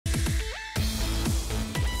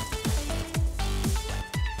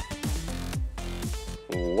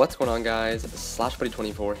What's going on, guys?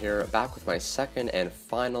 SlashBuddy24 here, back with my second and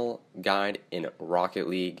final guide in Rocket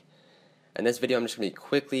League. In this video I'm just going to be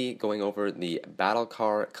quickly going over the Battle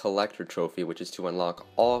Car Collector Trophy, which is to unlock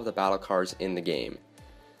all of the battle cars in the game.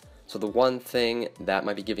 So the one thing that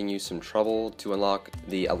might be giving you some trouble to unlock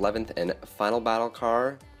the 11th and final battle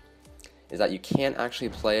car is that you can't actually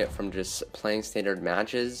play it from just playing standard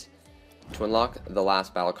matches. To unlock the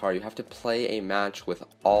last battle car, you have to play a match with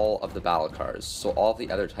all of the battle cars, so all of the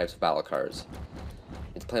other types of battle cars.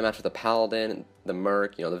 You have to play a match with the Paladin, the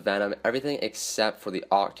Merc, the Venom, everything except for the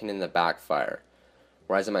Octane and the Backfire.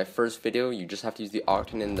 Whereas in my first video, you just have to use the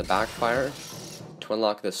Octane and the Backfire. To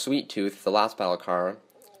unlock the Sweet Tooth, the last battle car,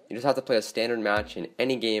 you just have to play a standard match in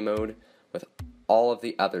any game mode with all of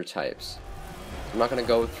the other types. I'm not going to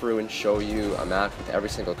go through and show you a match with every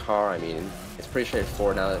single car. I mean, it's pretty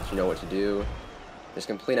straightforward now that you know what to do. Just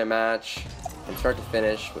complete a match from start to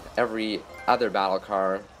finish with every other battle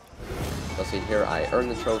car. You'll see here I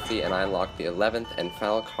earned the trophy and I unlocked the 11th and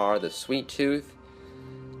final car, the Sweet Tooth.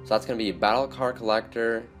 So that's going to be Battle Car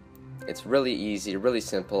Collector. It's really easy, really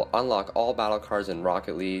simple. Unlock all battle cars in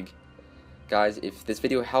Rocket League. Guys, if this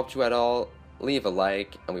video helped you at all, leave a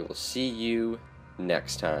like and we will see you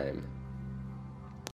next time.